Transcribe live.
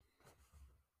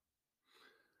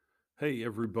Hey,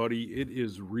 everybody, it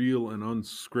is Real and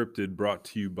Unscripted brought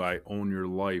to you by Own Your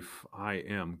Life. I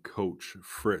am Coach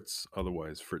Fritz,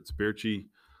 otherwise Fritz Berchi.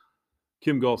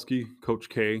 Kim Gulski, Coach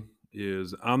K,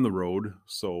 is on the road,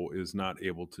 so is not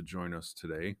able to join us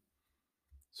today.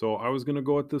 So I was going to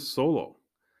go at this solo.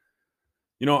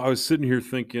 I was sitting here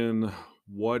thinking,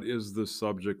 what is the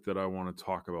subject that I want to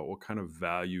talk about? What kind of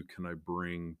value can I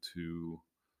bring to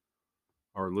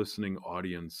our listening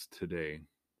audience today?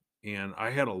 And I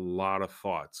had a lot of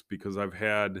thoughts because I've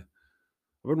been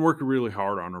working really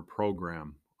hard on her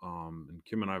program. And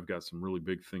Kim and I've got some really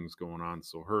big things going on.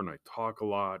 So her and I talk a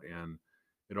lot, and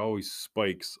it always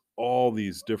spikes all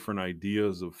these different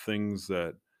ideas of things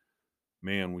that,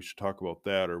 man, we should talk about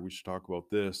that, or we should talk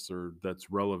about this, or that's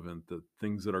relevant, the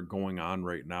things that are going on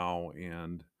right now.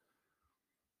 And,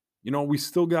 we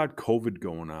still got COVID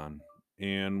going on,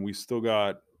 and we still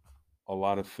got a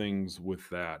lot of things with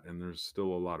that. And there's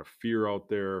still a lot of fear out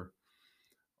there.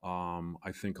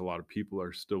 I think a lot of people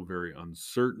are still very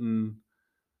uncertain.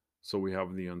 So we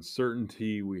have the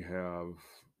uncertainty, we have,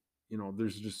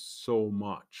 there's just so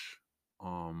much.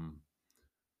 Um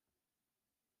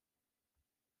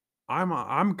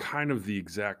I'm kind of the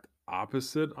exact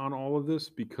opposite on all of this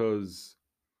because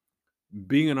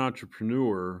being an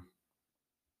entrepreneur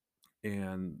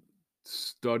and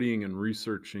studying and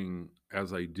researching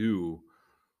as I do,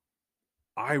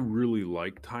 I really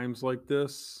like times like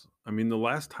this. I mean, the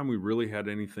last time we really had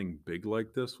anything big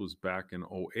like this was back in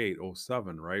 '08,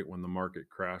 '07, right? When the market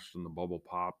crashed and the bubble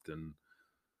popped, and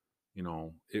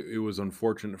it was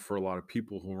unfortunate for a lot of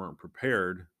people who weren't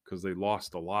prepared because they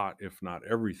lost a lot, if not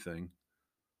everything.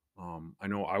 I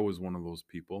know I was one of those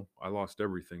people. I lost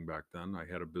everything back then.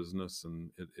 I had a business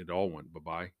and it all went bye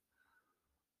bye.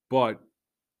 But,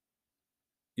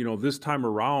 this time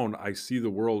around, I see the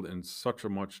world in such a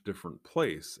much different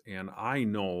place. And I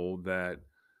know that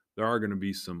there are going to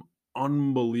be some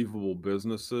unbelievable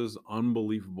businesses,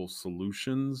 unbelievable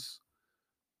solutions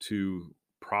to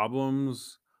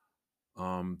problems.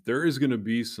 There is going to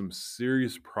be some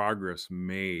serious progress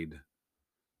made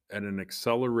at an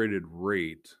accelerated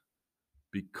rate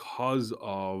because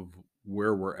of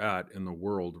where we're at in the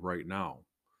world right now.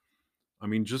 I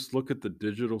mean, just look at the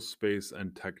digital space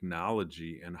and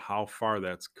technology and how far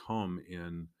that's come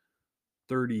in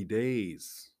 30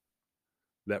 days.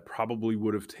 That probably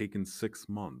would have taken 6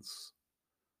 months.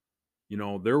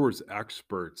 There was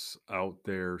experts out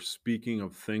there speaking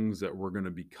of things that were going to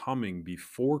be coming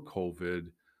before COVID,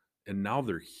 and now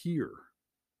they're here.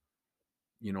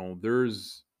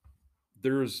 There's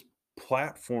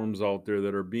platforms out there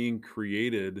that are being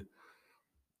created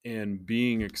and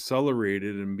being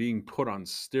accelerated and being put on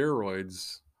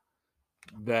steroids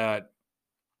that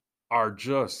are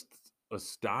just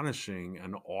astonishing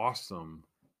and awesome.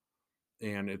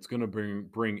 And it's going to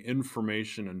bring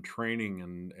information and training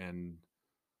and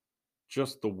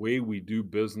just the way we do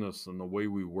business and the way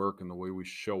we work and the way we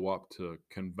show up to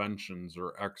conventions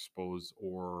or expos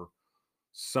or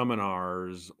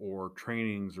seminars or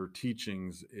trainings or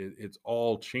teachings. It's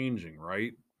all changing,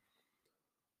 right?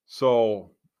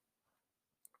 So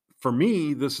for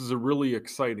me, this is a really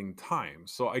exciting time.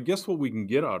 So I guess what we can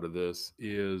get out of this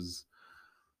is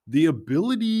the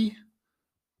ability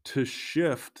to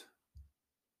shift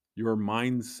your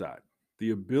mindset,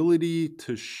 the ability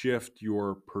to shift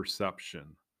your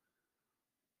perception,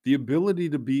 the ability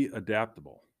to be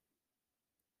adaptable.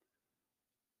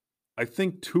 I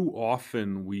think too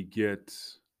often we get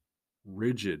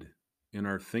rigid in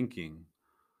our thinking.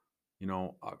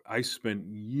 I spent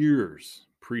years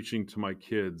preaching to my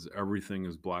kids everything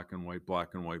is black and white,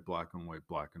 black and white, black and white,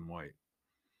 black and white.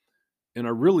 And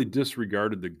I really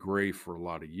disregarded the gray for a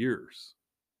lot of years.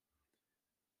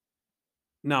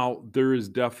 Now, there is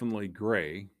definitely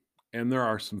gray, and there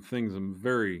are some things I'm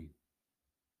very,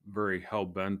 very hell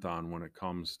bent on when it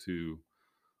comes to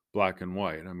black and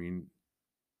white. I mean,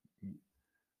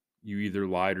 you either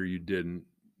lied or you didn't.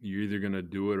 You're either going to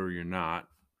do it or you're not.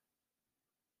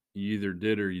 You either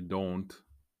did or you don't.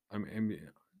 I mean,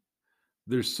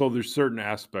 there's certain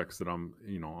aspects that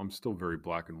I'm still very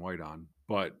black and white on,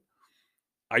 but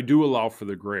I do allow for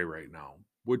the gray right now,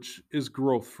 which is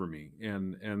growth for me,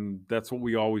 and that's what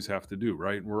we always have to do,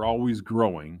 right? We're always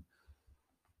growing,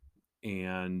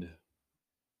 and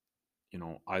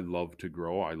I love to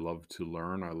grow, I love to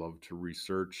learn, I love to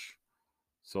research,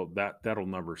 so that'll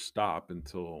never stop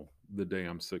until the day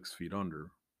I'm 6 feet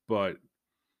under. But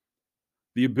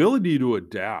the ability to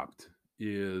adapt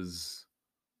is,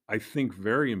 I think,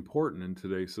 very important in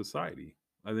today's society.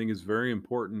 I think it's very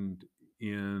important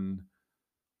in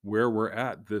where we're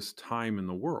at this time in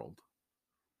the world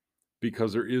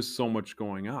because there is so much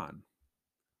going on.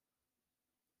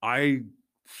 I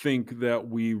think that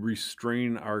we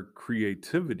restrain our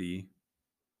creativity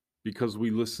because we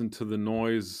listen to the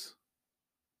noise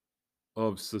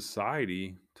of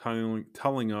society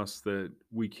telling us that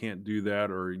we can't do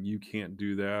that or you can't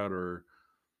do that or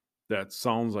that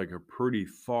sounds like a pretty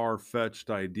far-fetched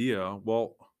idea.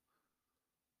 Well,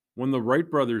 when the Wright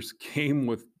brothers came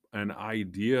with an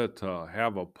idea to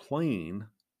have a plane,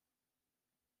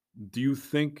 do you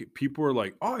think people are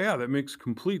like, "Oh yeah, that makes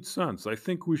complete sense. I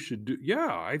think we should do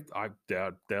yeah, I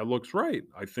that looks right.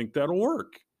 I think that'll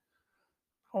work."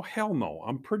 Oh, hell no.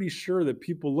 I'm pretty sure that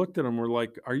people looked at him were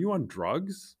like, "Are you on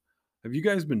drugs? Have you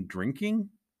guys been drinking?"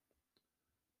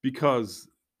 Because,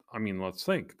 I mean, let's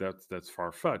think. That's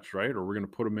far-fetched, right? Or we're gonna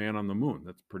put a man on the moon.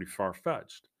 That's pretty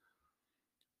far-fetched.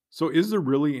 So is there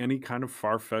really any kind of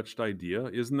far-fetched idea?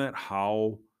 Isn't that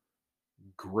how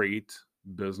great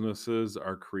businesses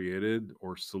are created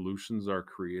or solutions are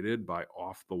created by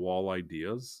off-the-wall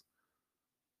ideas?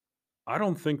 I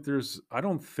don't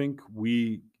think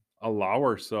we allow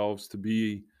ourselves to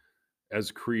be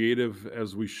as creative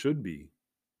as we should be.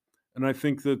 And I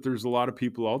think that there's a lot of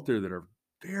people out there that are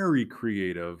very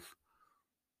creative,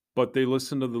 but they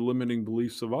listen to the limiting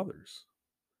beliefs of others.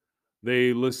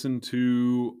 They listen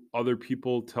to other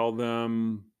people tell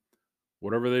them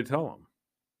whatever they tell them,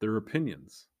 their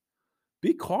opinions.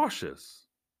 Be cautious.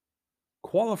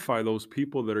 Qualify those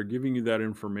people that are giving you that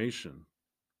information.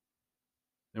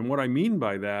 And what I mean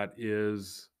by that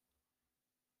is,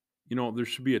 there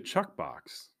should be a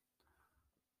checkbox.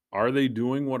 Are they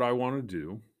doing what I want to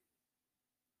do?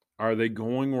 Are they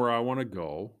going where I want to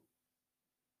go?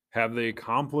 Have they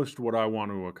accomplished what I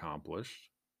want to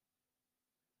accomplish?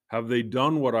 Have they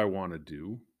done what I want to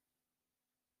do?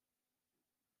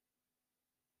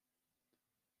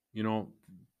 You know,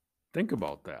 think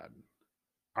about that.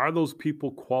 Are those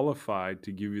people qualified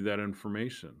to give you that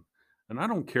information? And I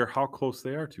don't care how close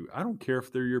they are to you. I don't care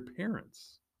if they're your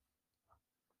parents.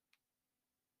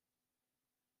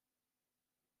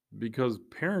 Because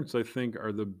parents, I think,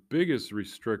 are the biggest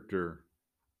restrictor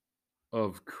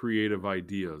of creative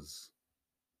ideas,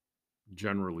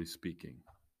 generally speaking,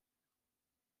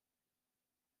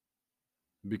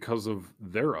 because of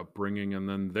their upbringing and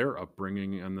then their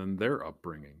upbringing and then their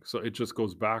upbringing. So it just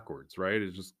goes backwards, right?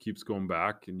 It just keeps going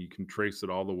back and you can trace it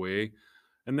all the way.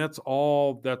 And that's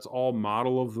all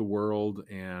model of the world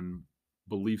and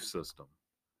belief system,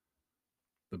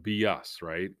 the BS,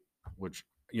 right? Which,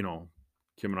 you know,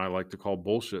 Kim and I like to call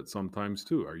bullshit sometimes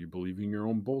too. Are you believing your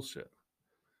own bullshit?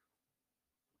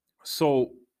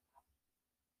 So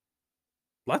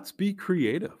let's be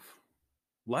creative.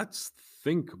 Let's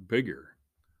think bigger.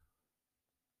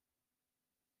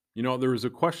 There was a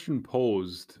question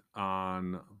posed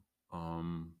on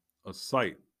a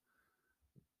site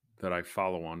that I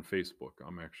follow on Facebook.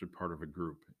 I'm actually part of a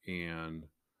group. And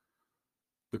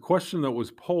the question that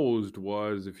was posed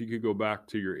was if you could go back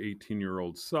to your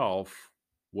 18-year-old self,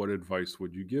 what advice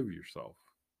would you give yourself?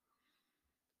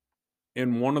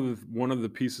 And one of the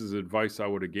pieces of advice I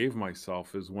would have gave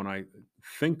myself is when I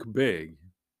think big,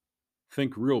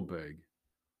 think real big,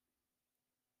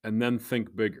 and then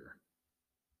think bigger.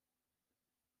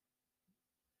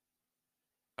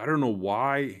 I don't know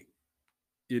why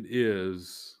it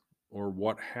is or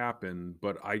what happened,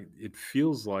 but it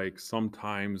feels like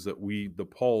sometimes that the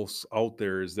pulse out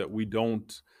there is that we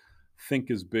don't think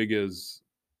as big as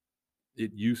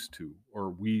it used to or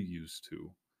we used to.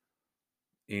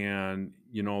 And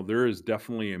there is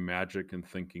definitely a magic in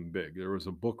thinking big. There was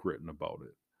a book written about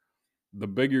it. The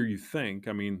bigger you think,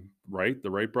 I mean, right? The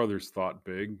Wright brothers thought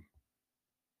big,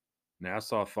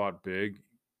 NASA thought big,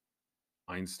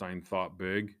 Einstein thought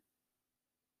big.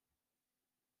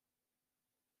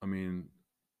 I mean,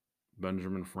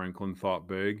 Benjamin Franklin thought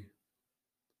big.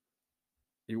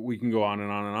 We can go on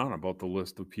and on and on about the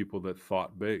list of people that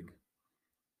thought big.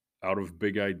 Out of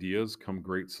big ideas come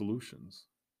great solutions.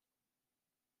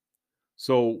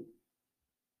 So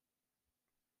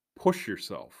push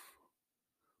yourself,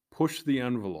 push the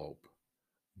envelope,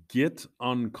 get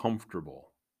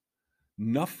uncomfortable.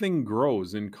 Nothing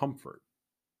grows in comfort.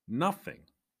 Nothing.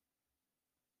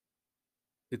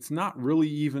 It's not really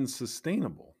even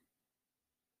sustainable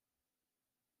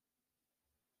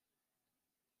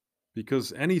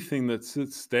because anything that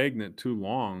sits stagnant too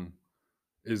long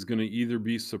is going to either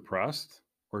be suppressed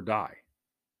or die.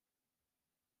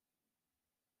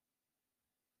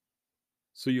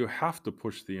 So you have to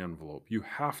push the envelope. You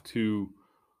have to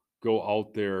go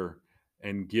out there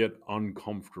and get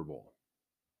uncomfortable.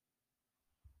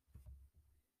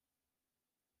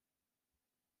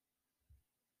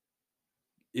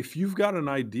 If you've got an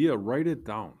idea, write it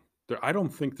down. I don't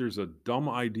think there's a dumb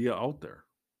idea out there.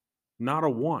 Not a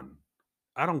one.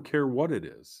 I don't care what it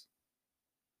is.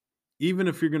 Even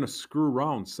if you're going to screw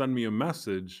around, send me a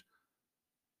message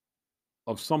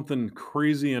of something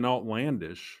crazy and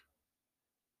outlandish.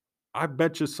 I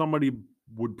bet you somebody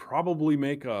would probably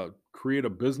create a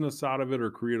business out of it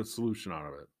or create a solution out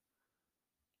of it.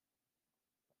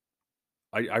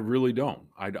 I really don't.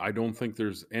 I don't think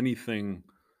there's anything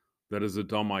that is a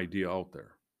dumb idea out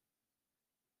there.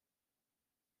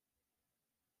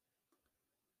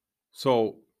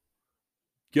 So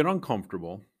get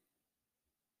uncomfortable.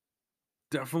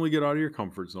 Definitely get out of your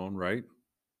comfort zone, right?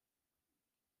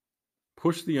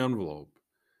 Push the envelope.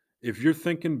 If you're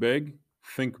thinking big,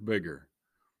 think bigger.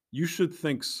 You should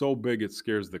think so big it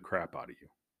scares the crap out of you.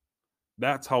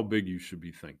 That's how big you should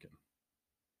be thinking.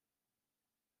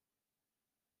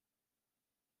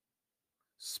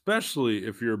 Especially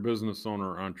if you're a business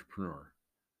owner or entrepreneur.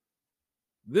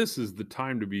 This is the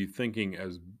time to be thinking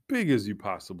as big as you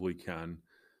possibly can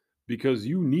because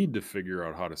you need to figure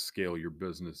out how to scale your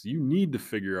business. You need to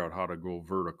figure out how to go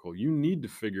vertical. You need to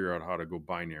figure out how to go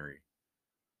binary.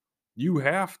 You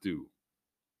have to,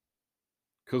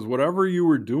 because whatever you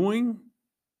were doing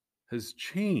has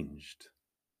changed.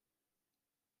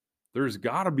 There's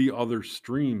got to be other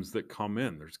streams that come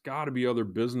in. There's got to be other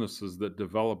businesses that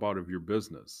develop out of your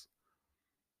business.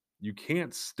 You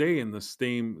can't stay in the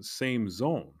same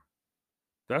zone.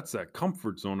 That's that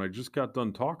comfort zone I just got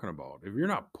done talking about. If you're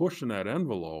not pushing that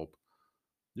envelope,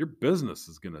 your business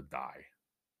is going to die.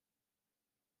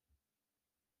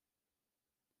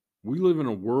 We live in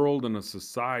a world and a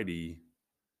society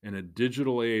in a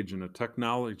digital age and a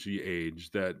technology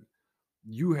age that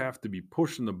you have to be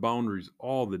pushing the boundaries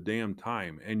all the damn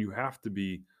time, and you have to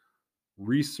be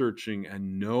researching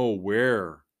and know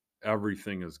where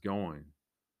everything is going.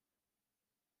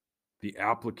 The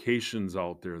applications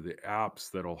out there, the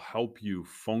apps that'll help you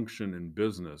function in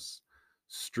business,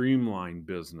 streamline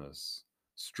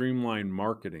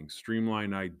marketing,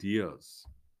 streamline ideas.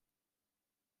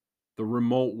 The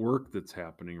remote work that's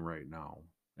happening right now,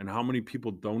 and how many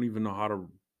people don't know how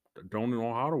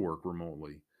to work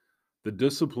remotely. The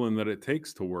discipline that it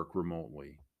takes to work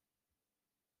remotely.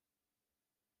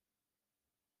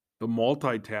 The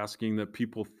multitasking that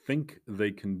people think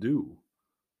they can do.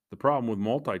 The problem with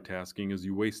multitasking is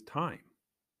you waste time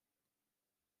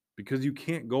because you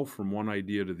can't go from one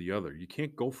idea to the other. You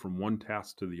can't go from one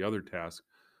task to the other task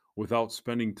without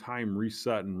spending time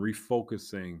resetting,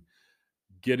 refocusing,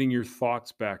 getting your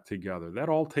thoughts back together. That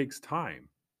all takes time.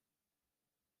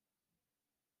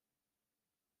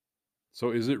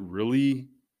 So is it really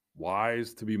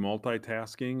wise to be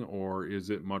multitasking, or is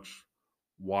it much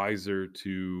wiser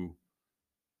to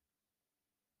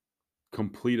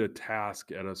complete a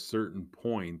task at a certain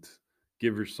point,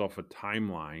 give yourself a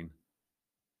timeline,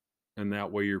 and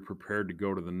that way you're prepared to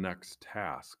go to the next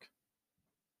task?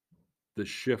 The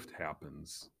shift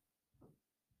happens.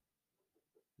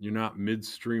 You're not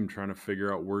midstream trying to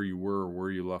figure out where you were or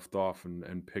where you left off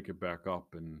and pick it back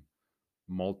up and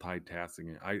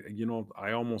multitasking.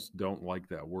 I almost don't like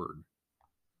that word,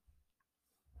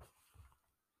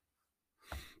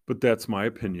 but that's my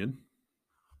opinion.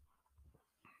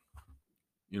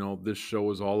 This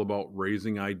show is all about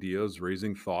raising ideas,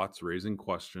 raising thoughts, raising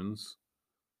questions,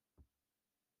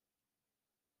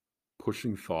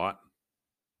 pushing thought,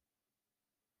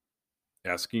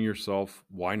 asking yourself,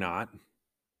 why not?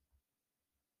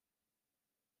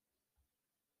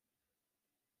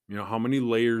 How many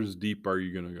layers deep are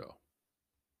you going to go?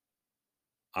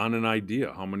 On an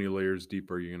idea, how many layers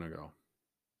deep are you going to go?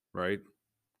 Right?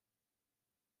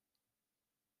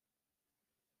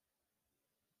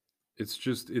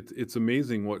 It's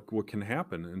amazing what can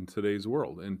happen in today's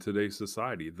world, in today's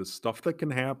society. The stuff that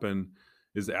can happen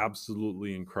is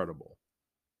absolutely incredible.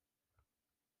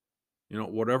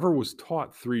 Whatever was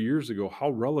taught 3 years ago,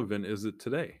 how relevant is it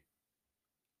today?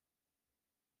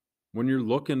 When you're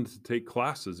looking to take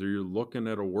classes or you're looking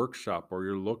at a workshop or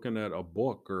you're looking at a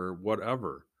book or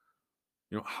whatever,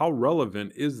 how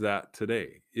relevant is that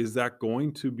today? Is that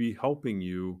going to be helping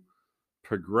you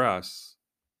progress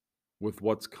with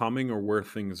what's coming or where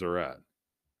things are at?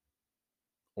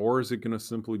 Or is it going to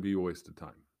simply be a waste of time?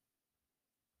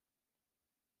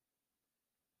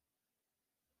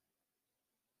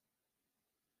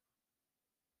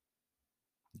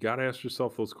 You got to ask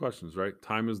yourself those questions, right?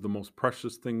 Time is the most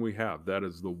precious thing we have. That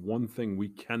is the one thing we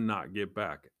cannot get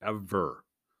back ever.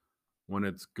 When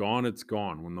it's gone, it's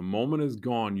gone. When the moment is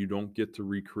gone, you don't get to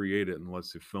recreate it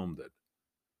unless you filmed it.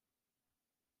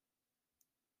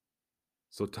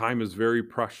 So time is very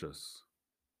precious,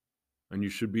 and you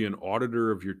should be an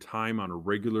auditor of your time on a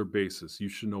regular basis. You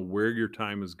should know where your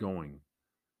time is going.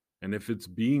 And if it's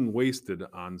being wasted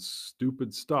on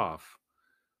stupid stuff,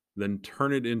 then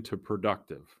turn it into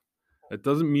productive. That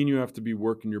doesn't mean you have to be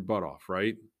working your butt off,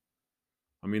 right?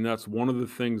 I mean, that's one of the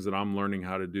things that I'm learning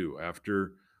how to do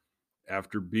after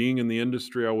being in the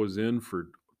industry I was in for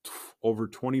over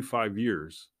 25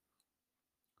 years.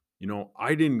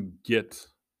 I didn't get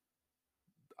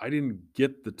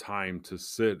the time to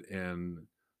sit and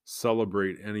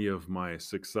celebrate any of my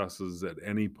successes at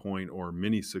any point or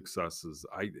mini successes.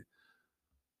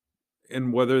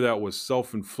 And whether that was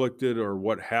self-inflicted or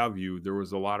what have you, there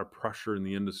was a lot of pressure in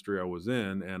the industry I was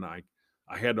in, and I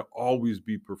had to always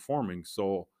be performing.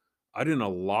 So I didn't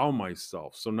allow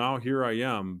myself. So now here I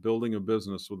am building a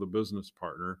business with a business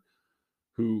partner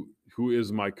who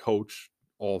is my coach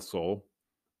also,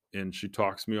 and she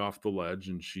talks me off the ledge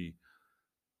and she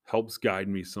helps guide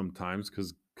me sometimes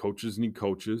because coaches need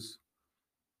coaches.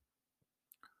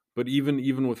 But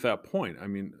even with that point, I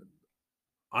mean,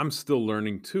 I'm still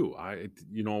learning too.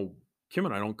 Kim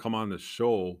and I don't come on this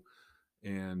show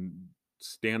and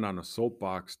stand on a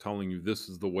soapbox telling you this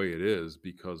is the way it is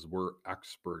because we're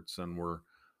experts and we're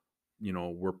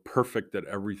perfect at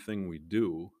everything we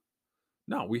do.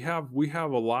 No, we have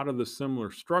a lot of the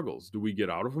similar struggles. Do we get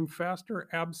out of them faster?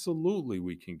 Absolutely,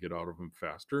 we can get out of them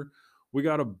faster. We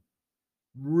got a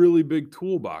really big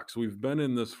toolbox. We've been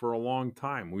in this for a long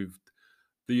time. We've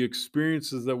The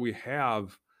experiences that we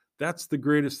have, that's the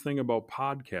greatest thing about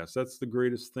podcasts. That's the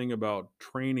greatest thing about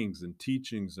trainings and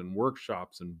teachings and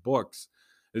workshops and books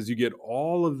is you get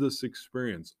all of this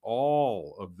experience,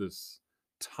 all of this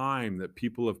time that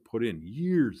people have put in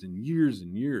years and years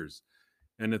and years,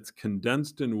 and it's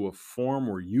condensed into a form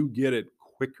where you get it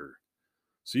quicker.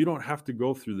 So you don't have to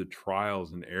go through the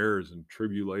trials and errors and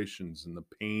tribulations and the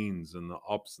pains and the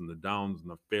ups and the downs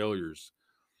and the failures.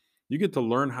 You get to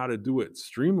learn how to do it,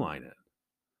 streamline it.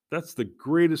 That's the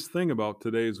greatest thing about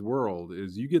today's world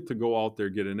is you get to go out there,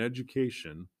 get an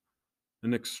education,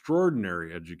 an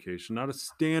extraordinary education, not a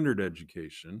standard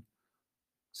education.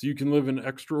 So you can live an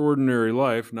extraordinary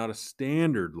life, not a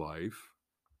standard life,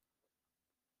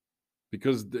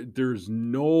 because there is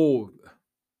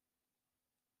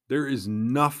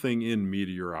nothing in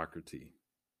mediocrity.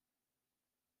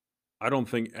 I don't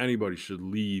think anybody should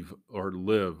leave or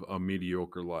live a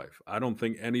mediocre life. I don't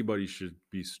think anybody should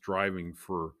be striving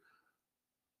for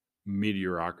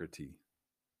mediocrity.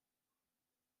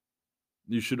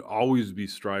 You should always be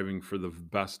striving for the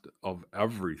best of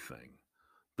everything,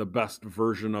 the best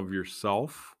version of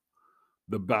yourself,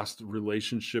 the best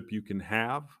relationship you can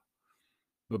have,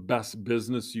 the best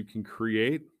business you can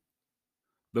create,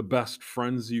 the best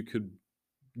friends you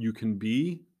can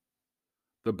be,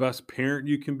 the best parent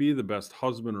you can be, the best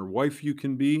husband or wife you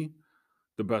can be,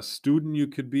 the best student you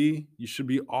could be. You should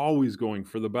be always going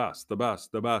for the best, the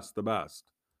best, the best, the best.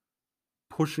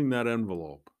 Pushing that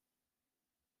envelope.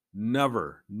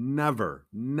 Never, never,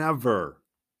 never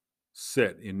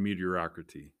sit in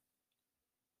mediocrity.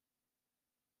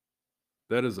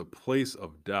 That is a place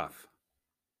of death.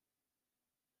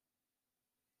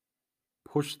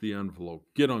 Push the envelope,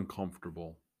 get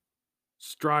uncomfortable,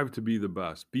 strive to be the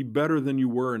best, be better than you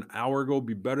were an hour ago,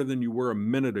 be better than you were a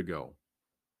minute ago.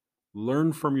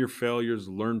 Learn from your failures,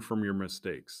 learn from your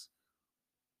mistakes.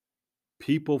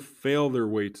 People fail their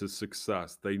way to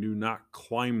success, they do not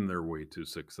climb their way to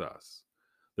success.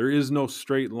 There is no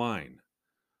straight line,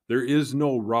 there is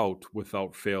no route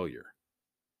without failure.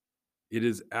 It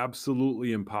is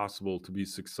absolutely impossible to be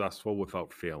successful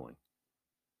without failing.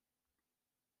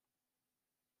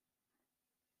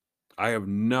 I have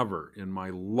never in my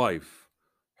life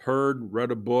heard, read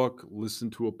a book,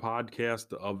 listened to a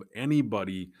podcast of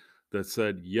anybody that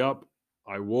said, "Yep,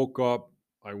 I woke up,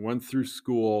 I went through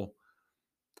school,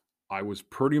 I was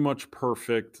pretty much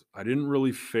perfect, I didn't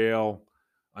really fail,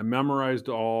 I memorized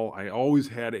all, I always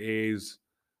had A's,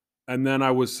 and then I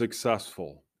was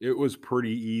successful. It was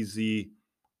pretty easy,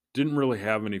 didn't really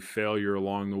have any failure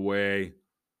along the way,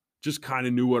 just kind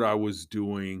of knew what I was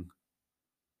doing."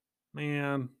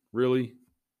 Man, really?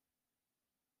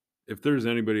 If there's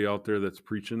anybody out there that's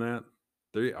preaching that,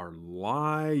 they are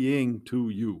lying to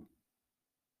you.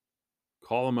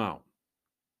 Call them out.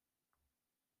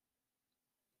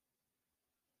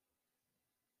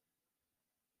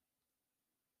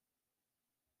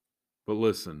 But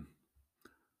listen,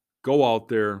 go out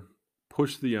there,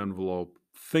 push the envelope,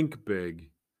 think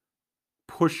big,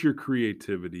 push your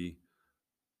creativity,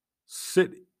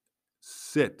 sit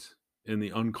sit in the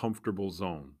uncomfortable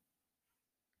zone.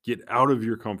 Get out of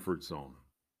your comfort zone.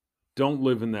 Don't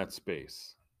live in that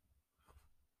space.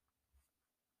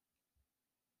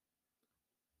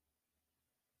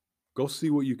 Go see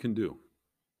what you can do.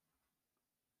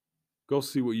 Go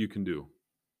see what you can do.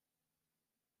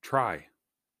 Try.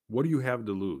 What do you have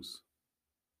to lose?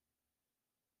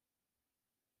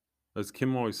 As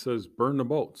Kim always says, burn the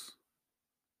boats.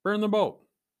 Burn the boat.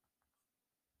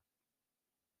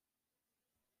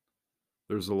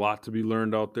 There's a lot to be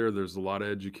learned out there. There's a lot of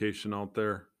education out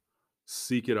there.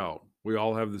 Seek it out. We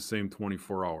all have the same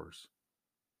 24 hours.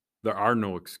 There are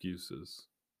no excuses.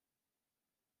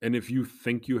 And if you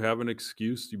think you have an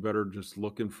excuse, you better just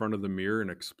look in front of the mirror and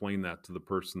explain that to the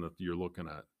person that you're looking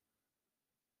at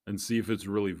and see if it's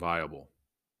really viable.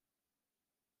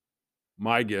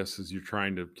 My guess is you're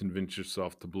trying to convince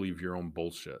yourself to believe your own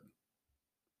bullshit.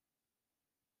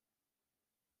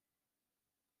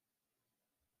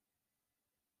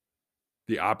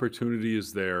 The opportunity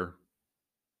is there.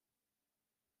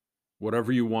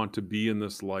 Whatever you want to be in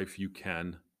this life, you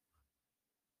can.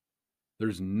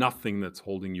 There's nothing that's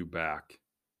holding you back.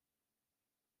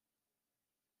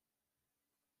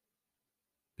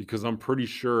 Because I'm pretty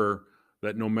sure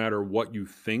that no matter what you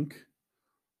think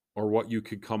or what you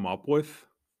could come up with,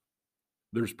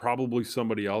 there's probably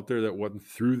somebody out there that went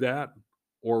through that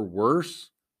or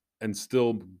worse and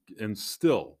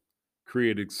still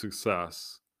created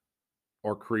success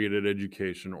or created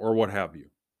education or what have you.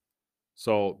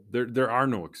 So there are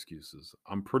no excuses.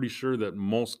 I'm pretty sure that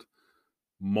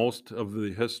most of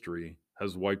the history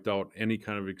has wiped out any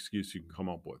kind of excuse you can come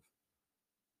up with.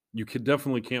 You could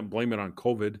definitely can't blame it on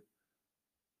COVID.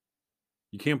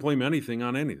 You can't blame anything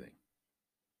on anything.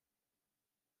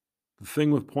 The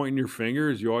thing with pointing your finger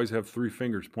is you always have 3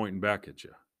 fingers pointing back at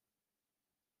you.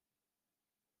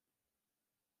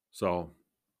 So,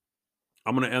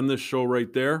 I'm gonna end this show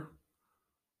right there.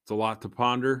 It's a lot to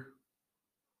ponder.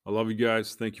 I love you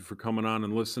guys. Thank you for coming on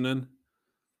and listening.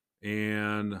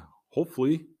 And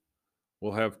hopefully,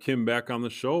 we'll have Kim back on the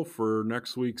show for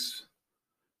next week's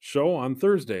show on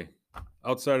Thursday.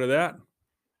 Outside of that,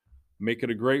 make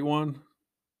it a great one.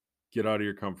 Get out of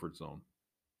your comfort zone.